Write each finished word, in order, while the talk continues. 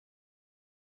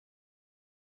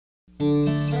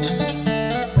Welcome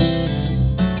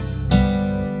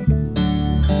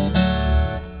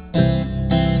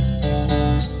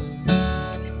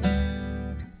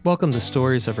to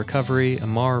Stories of Recovery, a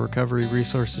MAR Recovery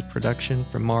Resources production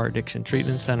from MAR Addiction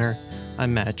Treatment Center.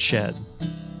 I'm Matt Shedd.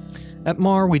 At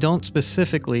MAR, we don't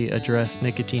specifically address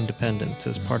nicotine dependence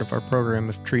as part of our program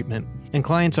of treatment, and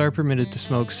clients are permitted to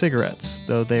smoke cigarettes,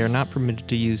 though they are not permitted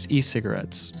to use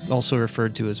e-cigarettes, also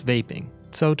referred to as vaping.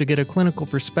 So to get a clinical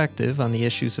perspective on the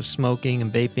issues of smoking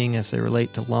and vaping as they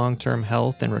relate to long-term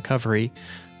health and recovery,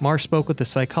 MAR spoke with a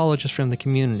psychologist from the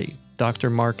community, Dr.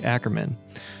 Mark Ackerman,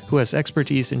 who has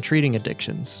expertise in treating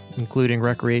addictions, including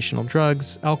recreational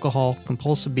drugs, alcohol,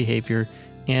 compulsive behavior,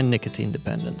 and nicotine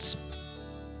dependence.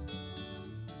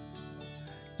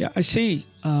 Yeah, I see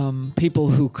people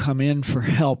who come in for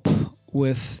help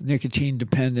with nicotine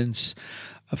dependence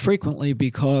frequently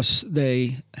because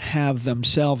they have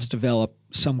themselves developed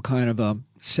some kind of a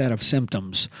set of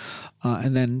symptoms.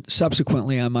 And then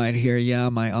subsequently I might hear,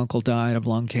 my uncle died of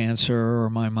lung cancer, or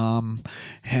my mom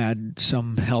had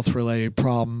some health-related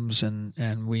problems,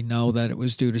 and we know that it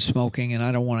was due to smoking, and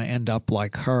I don't want to end up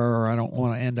like her, or I don't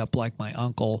want to end up like my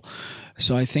uncle.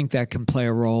 So I think that can play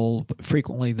a role.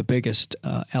 Frequently the biggest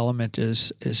element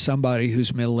is somebody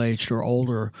who's middle-aged or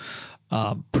older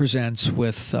presents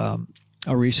with a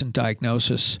recent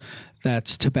diagnosis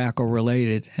that's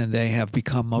tobacco-related, and they have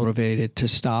become motivated to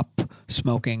stop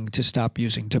smoking, to stop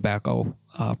using tobacco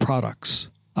products.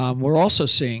 We're also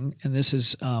seeing, and this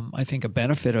is, I think, a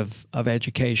benefit of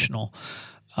educational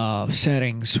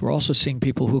settings, we're also seeing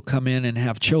people who come in and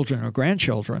have children or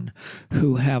grandchildren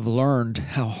who have learned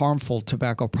how harmful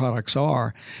tobacco products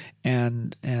are,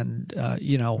 and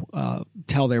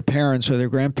tell their parents or their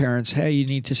grandparents, hey, you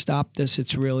need to stop this.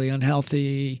 It's really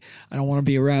unhealthy. I don't want to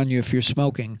be around you if you're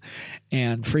smoking.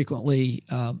 And frequently,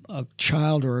 a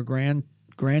child or a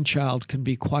grandchild can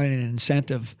be quite an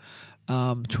incentive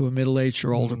to a middle-aged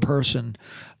or older person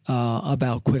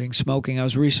about quitting smoking. I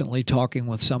was recently talking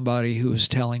with somebody who was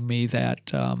telling me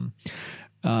that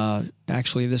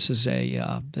actually this is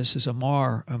a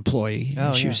MAR employee.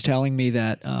 Oh, she was telling me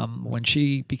that when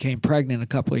she became pregnant a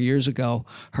couple of years ago,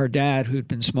 her dad, who'd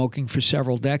been smoking for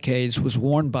several decades, was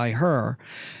warned by her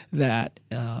that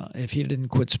if he didn't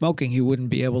quit smoking, he wouldn't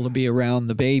be able to be around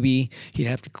the baby. He'd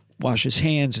have to wash his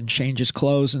hands and change his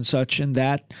clothes and such, and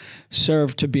that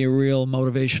served to be a real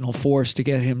motivational force to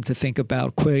get him to think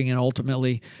about quitting, and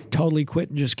ultimately totally quit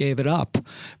and just gave it up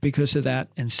because of that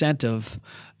incentive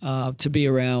to be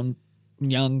around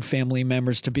young family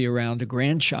members, to be around a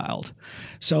grandchild.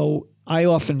 So I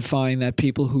often find that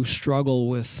people who struggle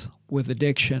with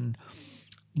addiction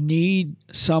need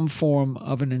some form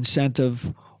of an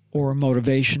incentive or a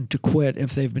motivation to quit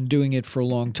if they've been doing it for a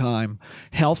long time.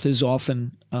 Health is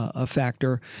often a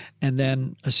factor, and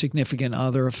then a significant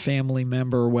other, a family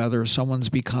member, whether someone's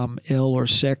become ill or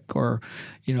sick or,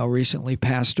 recently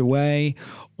passed away,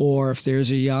 or if there's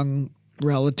a young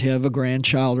relative, a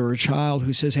grandchild or a child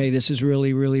who says, hey, this is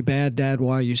really, really bad, Dad,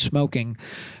 why are you smoking?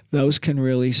 Those can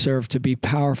really serve to be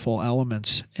powerful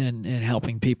elements in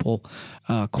helping people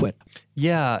quit.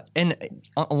 Yeah, and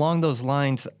along those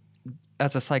lines,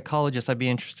 as a psychologist, I'd be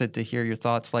interested to hear your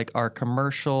thoughts. Like, are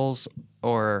commercials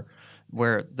or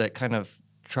where that kind of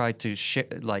try to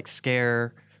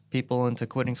scare people into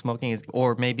quitting smoking,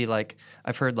 or maybe like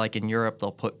I've heard like in Europe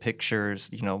they'll put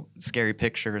pictures, scary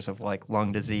pictures of like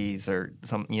lung disease or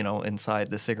some,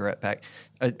 inside the cigarette pack.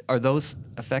 Are those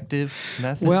effective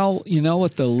methods? Well,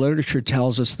 what the literature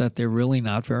tells us, that they're really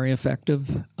not very effective.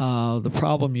 The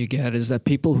problem you get is that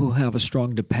people who have a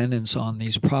strong dependence on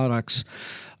these products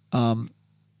can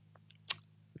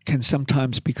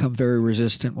sometimes become very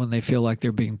resistant when they feel like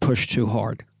they're being pushed too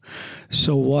hard.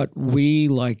 So what we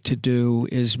like to do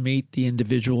is meet the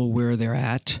individual where they're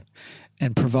at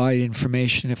and provide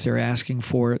information if they're asking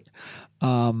for it.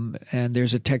 And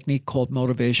there's a technique called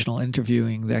motivational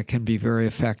interviewing that can be very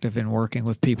effective in working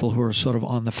with people who are sort of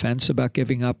on the fence about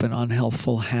giving up an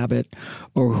unhealthful habit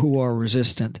or who are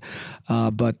resistant.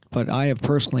 But I have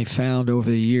personally found over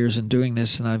the years in doing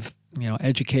this, and I've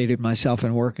educated myself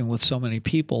and working with so many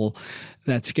people,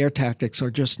 that scare tactics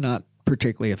are just not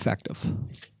particularly effective.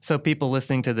 So people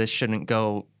listening to this shouldn't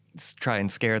go try and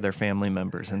scare their family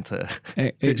members into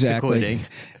to quitting.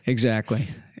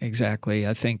 Exactly.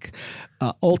 I think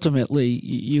ultimately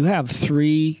you have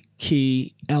three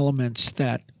key elements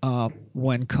that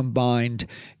when combined,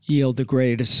 yield the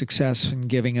greatest success in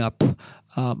giving up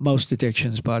most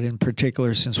addictions, but in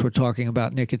particular, since we're talking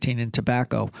about nicotine and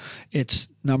tobacco, it's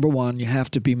number one, you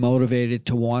have to be motivated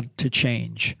to want to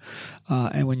change.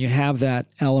 And when you have that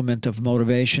element of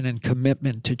motivation and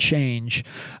commitment to change,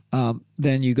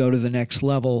 then you go to the next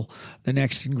level. The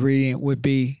next ingredient would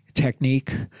be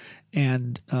technique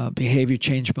and behavior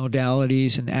change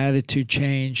modalities and attitude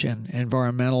change and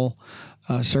environmental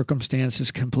circumstances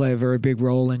can play a very big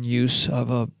role in use of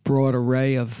a broad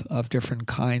array of different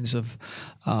kinds of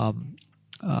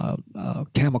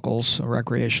chemicals,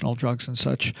 recreational drugs and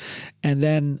such. And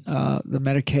then the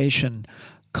medication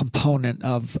component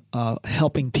of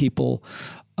helping people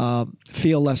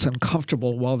feel less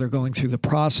uncomfortable while they're going through the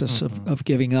process of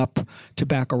giving up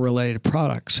tobacco-related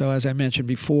products. So as I mentioned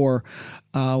before,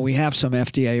 we have some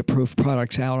FDA-approved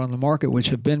products out on the market which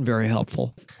have been very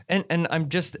helpful. And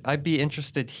I'd be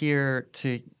interested here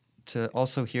to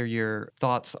also hear your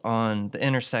thoughts on the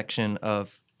intersection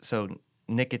of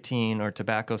nicotine or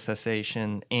tobacco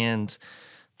cessation and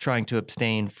trying to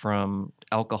abstain from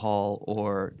alcohol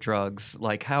or drugs.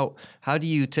 Like how do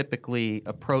you typically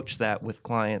approach that with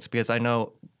clients? Because I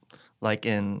know, like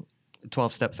in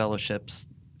 12-step fellowships,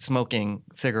 smoking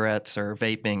cigarettes or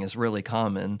vaping is really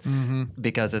common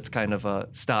because it's kind of a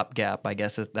stopgap. I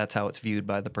guess that's how it's viewed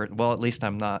by the person. Well, at least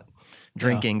I'm not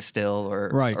drinking still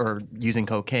or using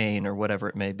cocaine or whatever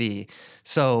it may be.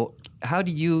 So how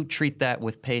do you treat that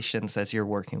with patients as you're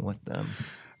working with them?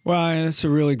 Well, that's a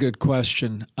really good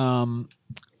question.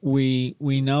 We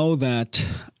know that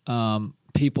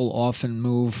people often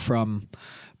move from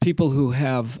people who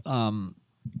have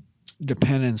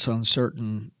dependence on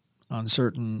certain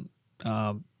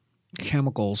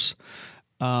chemicals.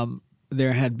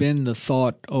 There had been the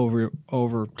thought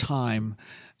over time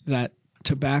that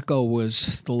tobacco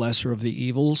was the lesser of the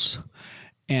evils,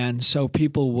 and so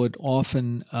people would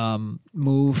often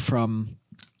move from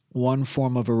one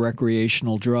form of a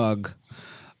recreational drug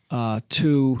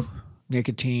to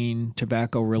nicotine,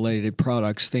 tobacco-related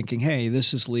products, thinking, hey,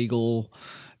 this is legal,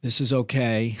 this is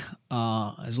okay,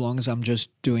 as long as I'm just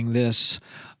doing this,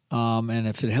 and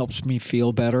if it helps me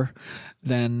feel better,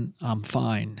 then I'm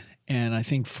fine. And I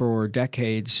think for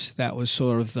decades, that was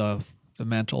sort of the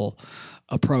mental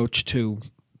approach to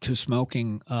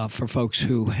smoking for folks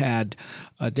who had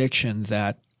addiction,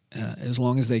 that as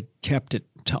long as they kept it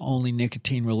to only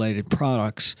nicotine-related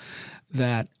products,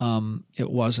 that it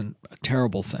wasn't a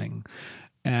terrible thing.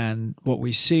 And what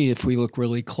we see, if we look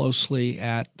really closely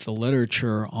at the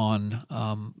literature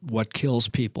on what kills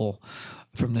people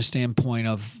from the standpoint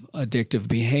of addictive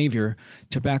behavior,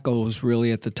 tobacco is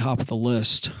really at the top of the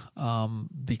list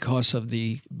because of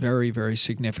the very, very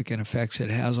significant effects it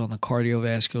has on the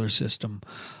cardiovascular system.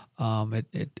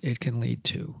 It can lead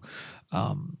to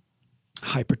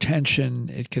hypertension.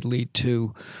 It could lead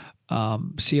to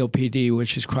COPD,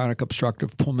 which is chronic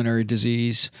obstructive pulmonary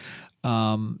disease.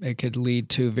 It could lead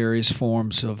to various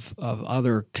forms of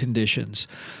other conditions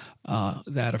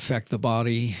that affect the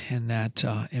body and that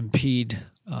impede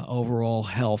overall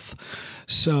health.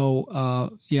 So,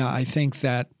 I think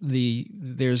that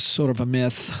there's sort of a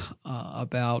myth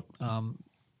about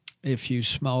if you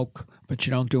smoke but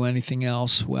you don't do anything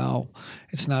else, well,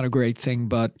 it's not a great thing.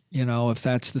 But, if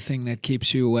that's the thing that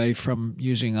keeps you away from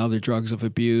using other drugs of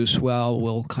abuse, well,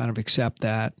 we'll kind of accept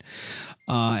that.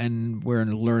 And we're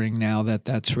learning now that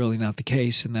that's really not the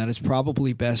case, and that it's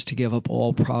probably best to give up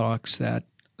all products that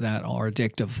are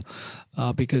addictive,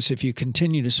 because if you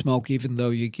continue to smoke, even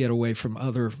though you get away from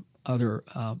other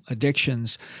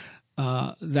addictions,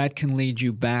 that can lead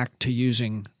you back to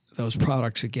using those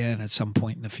products again at some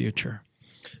point in the future.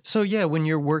 So when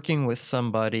you're working with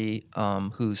somebody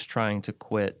who's trying to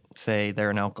quit, say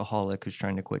they're an alcoholic who's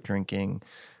trying to quit drinking,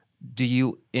 do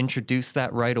you introduce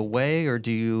that right away, or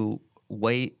do you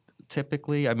wait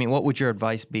typically? I mean, what would your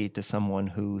advice be to someone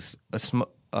who's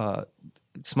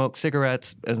smokes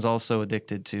cigarettes and is also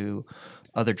addicted to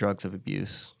other drugs of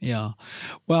abuse? Yeah.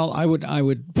 Well, I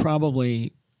would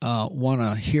probably want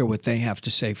to hear what they have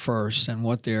to say first and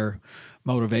what their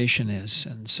motivation is.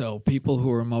 And so people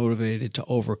who are motivated to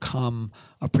overcome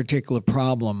a particular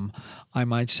problem, I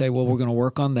might say, well, we're going to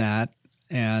work on that.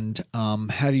 And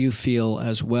how do you feel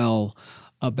as well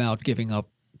about giving up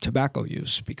tobacco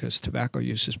use? Because tobacco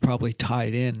use is probably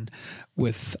tied in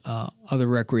with other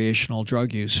recreational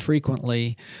drug use.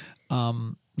 Frequently,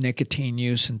 nicotine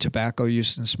use and tobacco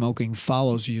use and smoking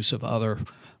follows use of other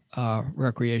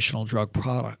recreational drug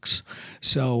products.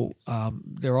 So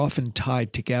they're often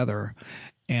tied together,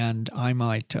 and I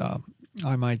might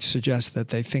I might suggest that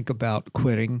they think about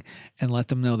quitting and let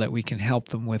them know that we can help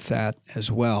them with that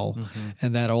as well.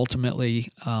 And that ultimately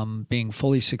being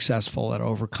fully successful at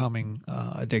overcoming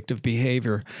addictive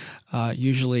behavior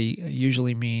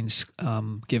usually means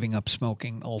giving up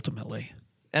smoking ultimately.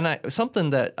 And something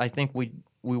that I think we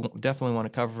definitely want to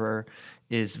cover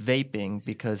is vaping,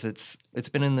 because it's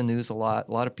been in the news a lot.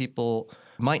 A lot of people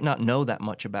might not know that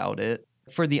much about it.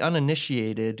 For the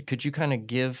uninitiated, could you kind of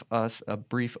give us a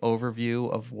brief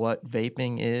overview of what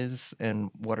vaping is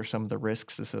and what are some of the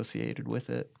risks associated with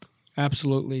it?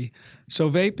 Absolutely. So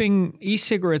vaping,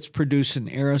 e-cigarettes produce an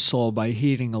aerosol by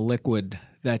heating a liquid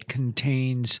that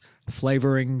contains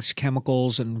flavorings,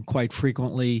 chemicals, and quite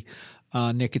frequently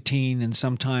nicotine and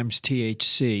sometimes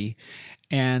THC.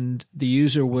 And the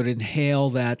user would inhale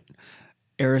that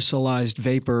aerosolized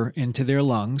vapor into their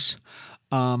lungs.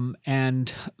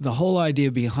 And the whole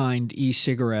idea behind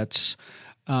e-cigarettes,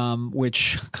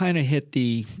 which kind of hit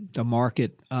the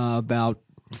market about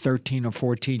 13 or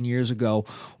 14 years ago,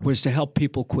 was to help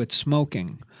people quit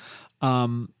smoking.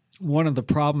 One of the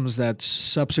problems that's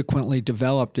subsequently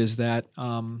developed is that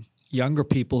younger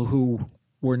people who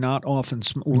were not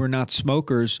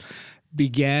smokers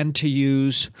began to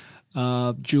use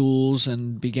Juuls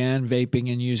and began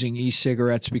vaping and using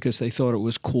e-cigarettes because they thought it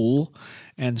was cool.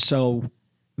 And so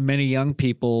many young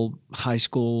people, high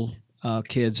school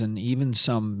kids, and even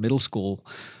some middle school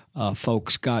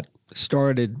folks got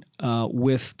started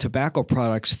with tobacco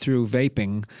products through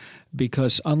vaping,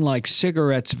 because unlike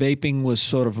cigarettes, vaping was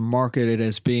sort of marketed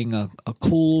as being a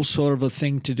cool sort of a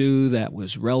thing to do that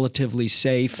was relatively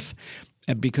safe,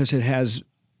 and because it has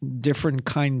different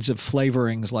kinds of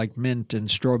flavorings like mint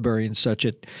and strawberry and such,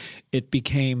 it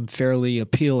became fairly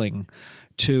appealing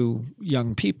to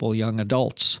young people, young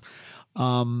adults.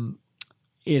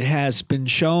 It has been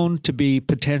shown to be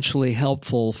potentially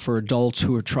helpful for adults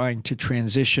who are trying to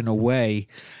transition away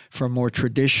from more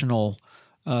traditional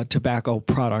tobacco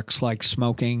products like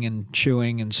smoking and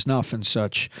chewing and snuff and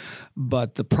such.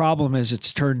 But the problem is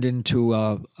it's turned into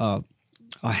a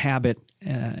habit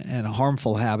and a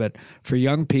harmful habit for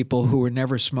young people who were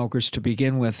never smokers to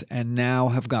begin with and now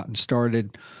have gotten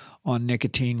started on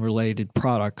nicotine-related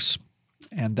products.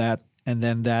 And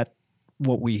then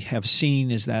what we have seen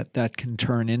is that can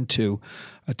turn into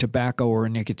a tobacco or a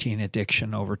nicotine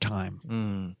addiction over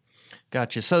time.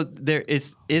 Gotcha. So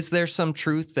is there some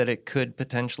truth that it could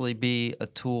potentially be a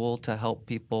tool to help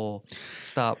people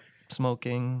stop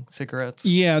smoking cigarettes?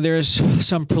 Yeah, there's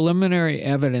some preliminary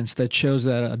evidence that shows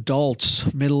that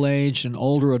adults, middle-aged and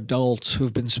older adults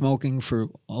who've been smoking for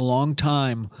a long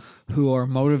time, who are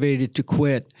motivated to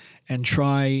quit and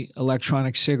try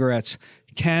electronic cigarettes,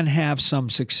 can have some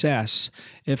success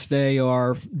if they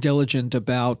are diligent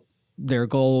about their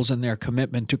goals and their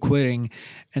commitment to quitting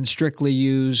and strictly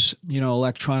use,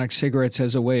 electronic cigarettes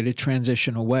as a way to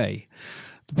transition away.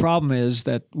 The problem is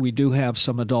that we do have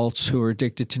some adults who are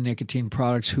addicted to nicotine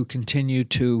products who continue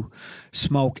to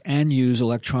smoke and use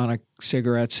electronic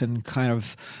cigarettes and kind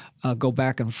of go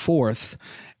back and forth,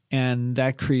 and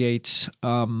that creates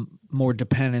more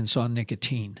dependence on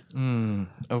nicotine.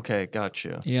 Okay,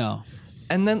 gotcha. Yeah.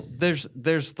 And then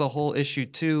there's the whole issue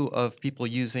too of people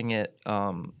using it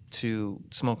to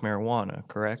smoke marijuana,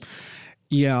 correct?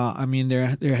 Yeah, I mean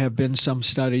there have been some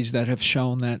studies that have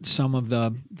shown that some of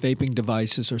the vaping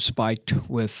devices are spiked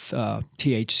with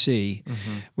THC,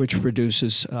 which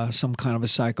produces some kind of a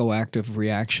psychoactive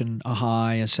reaction, a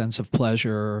high, a sense of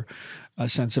pleasure, a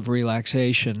sense of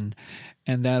relaxation,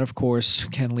 and that of course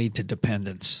can lead to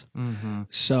dependence.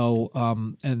 So,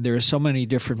 and there are so many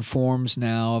different forms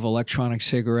now of electronic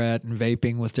cigarette and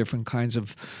vaping with different kinds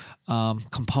of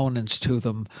components to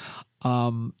them.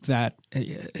 That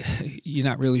you're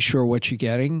not really sure what you're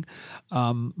getting.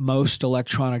 Most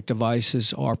electronic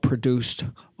devices are produced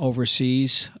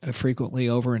overseas, frequently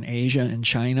over in Asia and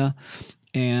China.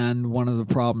 And one of the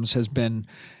problems has been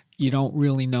you don't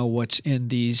really know what's in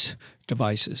these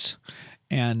devices.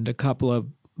 And a couple of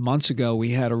months ago,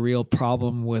 we had a real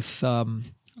problem with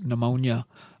pneumonia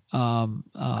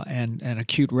and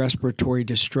acute respiratory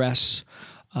distress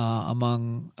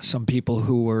among some people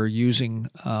who were using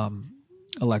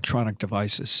electronic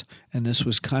devices, and this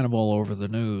was kind of all over the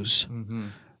news.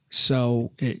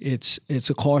 So it's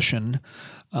a caution.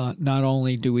 Not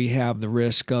only do we have the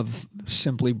risk of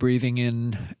simply breathing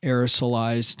in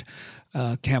aerosolized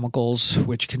chemicals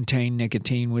which contain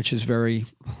nicotine, which is very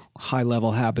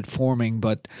high-level habit forming,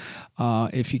 but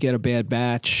if you get a bad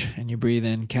batch and you breathe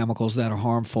in chemicals that are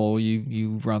harmful,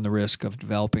 you run the risk of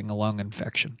developing a lung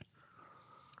infection.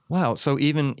 Wow. So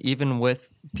even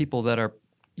with people that are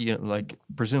like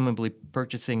presumably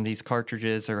purchasing these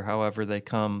cartridges or however they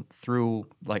come through,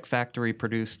 like factory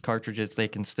produced cartridges, they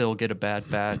can still get a bad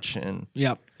batch. And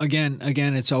Yep. Again,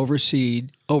 it's overseas.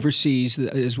 Overseas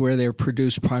is where they're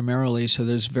produced primarily, so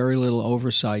there's very little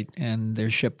oversight, and they're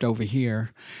shipped over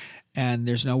here, and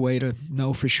there's no way to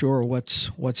know for sure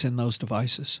what's in those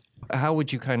devices. how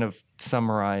would you kind of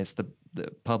summarize the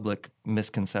public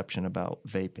misconception about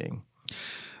vaping?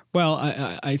 Well,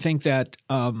 I think that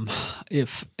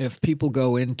if people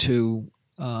go into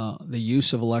the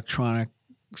use of electronic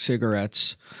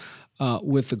cigarettes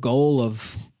with the goal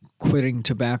of quitting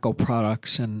tobacco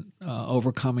products and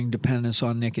overcoming dependence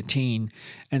on nicotine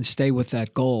and stay with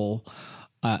that goal,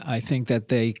 I think that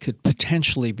they could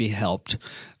potentially be helped,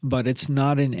 but it's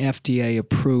not an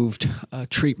FDA-approved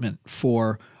treatment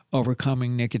for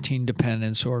overcoming nicotine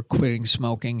dependence or quitting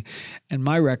smoking. And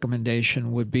my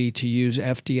recommendation would be to use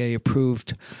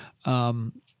FDA-approved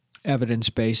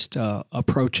evidence-based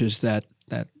approaches that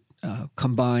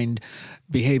combined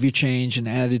behavior change and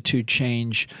attitude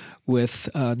change with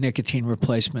nicotine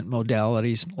replacement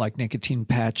modalities like nicotine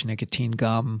patch, nicotine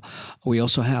gum. We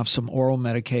also have some oral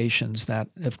medications that,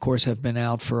 of course, have been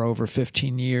out for over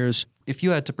 15 years. If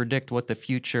you had to predict what the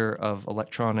future of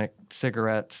electronic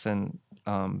cigarettes and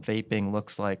vaping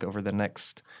looks like over the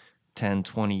next 10,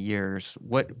 20 years,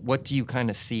 what do you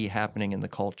kind of see happening in the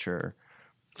culture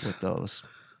with those?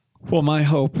 Well, my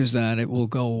hope is that it will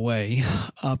go away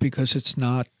because it's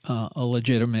not a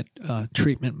legitimate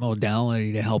treatment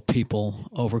modality to help people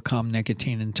overcome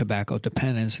nicotine and tobacco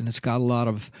dependence, and it's got a lot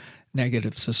of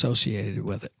negatives associated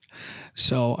with it.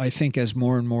 So I think as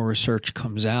more and more research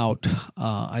comes out,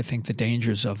 I think the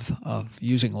dangers of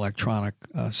using electronic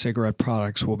cigarette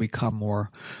products will become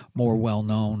more well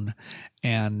known,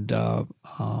 and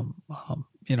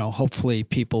hopefully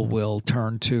people will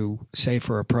turn to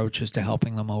safer approaches to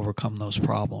helping them overcome those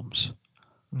problems.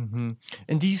 Mm-hmm.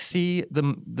 And do you see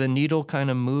the needle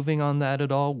kind of moving on that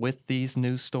at all with these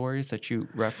news stories that you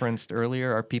referenced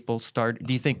earlier?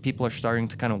 Do you think people are starting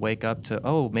to kind of wake up to,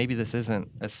 oh, maybe this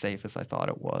isn't as safe as I thought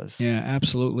it was? Yeah,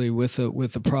 absolutely. With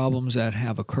the problems that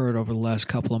have occurred over the last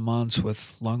couple of months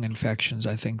with lung infections,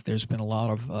 I think there's been a lot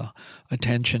of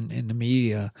attention in the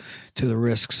media to the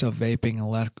risks of vaping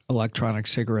electronic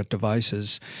cigarette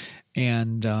devices.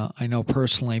 And I know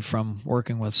personally from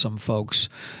working with some folks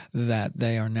that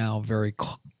they are now very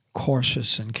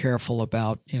cautious and careful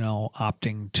about,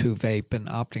 opting to vape and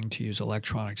opting to use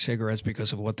electronic cigarettes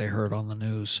because of what they heard on the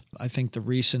news. I think the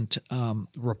recent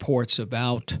reports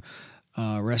about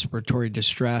respiratory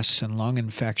distress and lung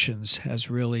infections has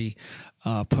really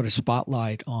put a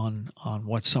spotlight on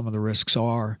what some of the risks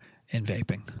are in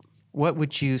vaping. What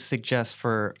would you suggest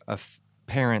for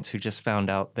parents who just found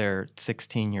out their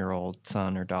 16-year-old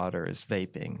son or daughter is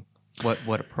vaping?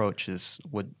 What approaches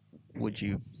would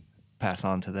you pass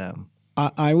on to them?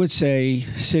 I would say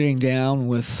sitting down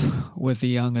with the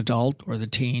young adult or the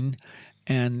teen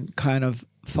and kind of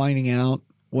finding out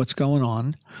what's going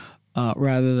on,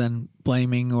 rather than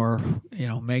blaming or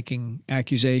making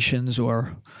accusations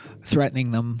or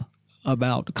threatening them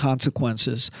about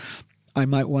consequences. I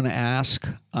might want to ask,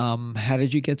 how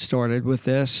did you get started with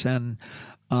this, and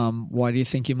why do you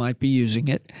think you might be using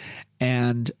it?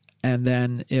 And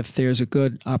then if there's a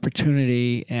good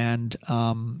opportunity and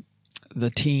the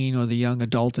teen or the young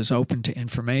adult is open to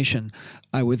information,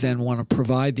 I would then want to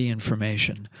provide the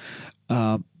information.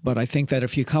 But I think that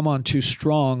if you come on too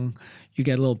strong, you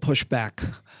get a little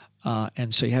pushback,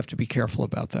 and so you have to be careful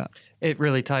about that. It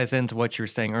really ties into what you were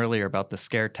saying earlier about the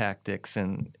scare tactics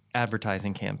and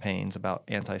advertising campaigns about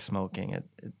anti-smoking. It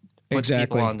puts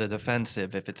Exactly. people on the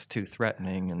defensive if it's too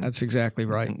threatening. And That's exactly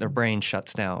right. and their brain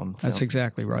shuts down. That's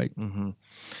exactly right. Mm-hmm.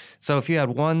 So if you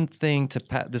had one thing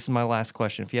this is my last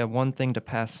question. If you had one thing to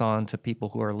pass on to people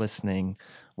who are listening,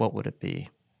 what would it be?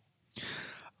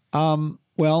 I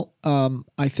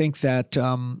think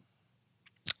that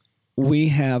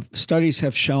studies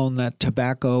have shown that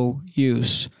tobacco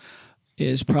use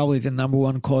is probably the number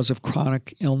one cause of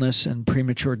chronic illness and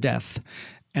premature death.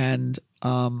 And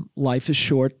life is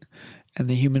short, and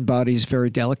the human body is very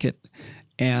delicate.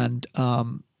 And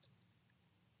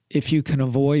if you can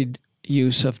avoid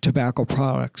use of tobacco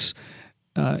products,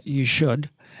 you should.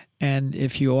 And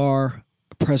if you are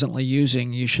presently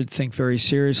using, you should think very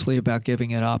seriously about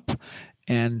giving it up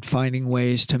and finding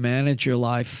ways to manage your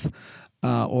life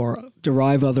or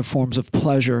derive other forms of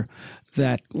pleasure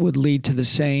that would lead to the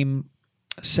same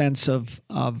sense of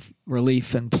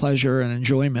relief and pleasure and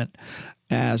enjoyment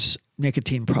as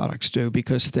nicotine products do,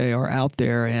 because they are out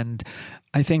there and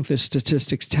I think the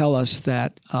statistics tell us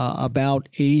that about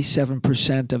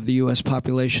 87% of the U.S.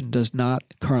 population does not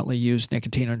currently use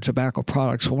nicotine or tobacco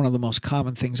products. One of the most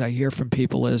common things I hear from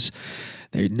people is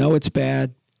they know it's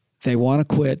bad, they want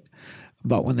to quit,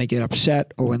 but when they get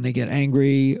upset or when they get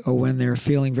angry or when they're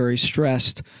feeling very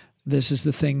stressed, this is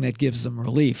the thing that gives them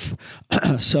relief.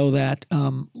 So that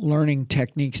learning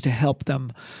techniques to help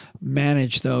them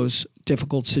manage those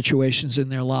difficult situations in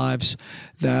their lives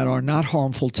that are not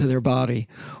harmful to their body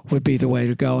would be the way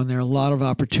to go. And there are a lot of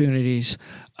opportunities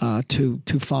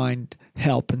to find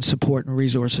help and support and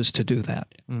resources to do that.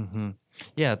 Mm-hmm.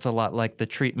 Yeah, it's a lot like the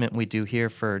treatment we do here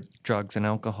for drugs and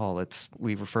alcohol.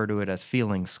 We refer to it as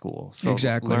feeling school. So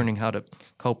exactly. Learning how to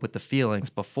cope with the feelings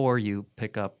before you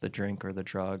pick up the drink or the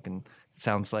drug. And it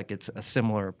sounds like it's a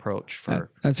similar approach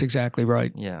for... That's exactly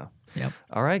right. Yeah. Yep.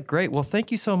 All right, great. Well, thank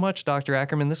you so much, Dr.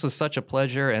 Ackerman. This was such a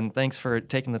pleasure, and thanks for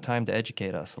taking the time to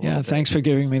educate us a little bit. Thanks for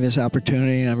giving me this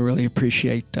opportunity, and I really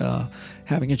appreciate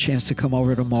having a chance to come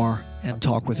over to MAR and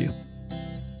talk with you.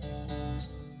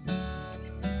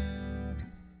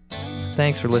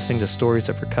 Thanks for listening to Stories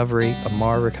of Recovery, a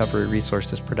MAR Recovery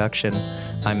Resources production.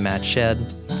 I'm Matt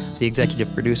Shedd. The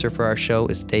executive producer for our show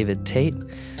is David Tate,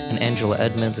 and Angela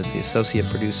Edmonds is the associate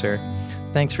producer.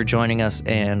 Thanks for joining us,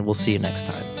 and we'll see you next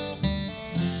time.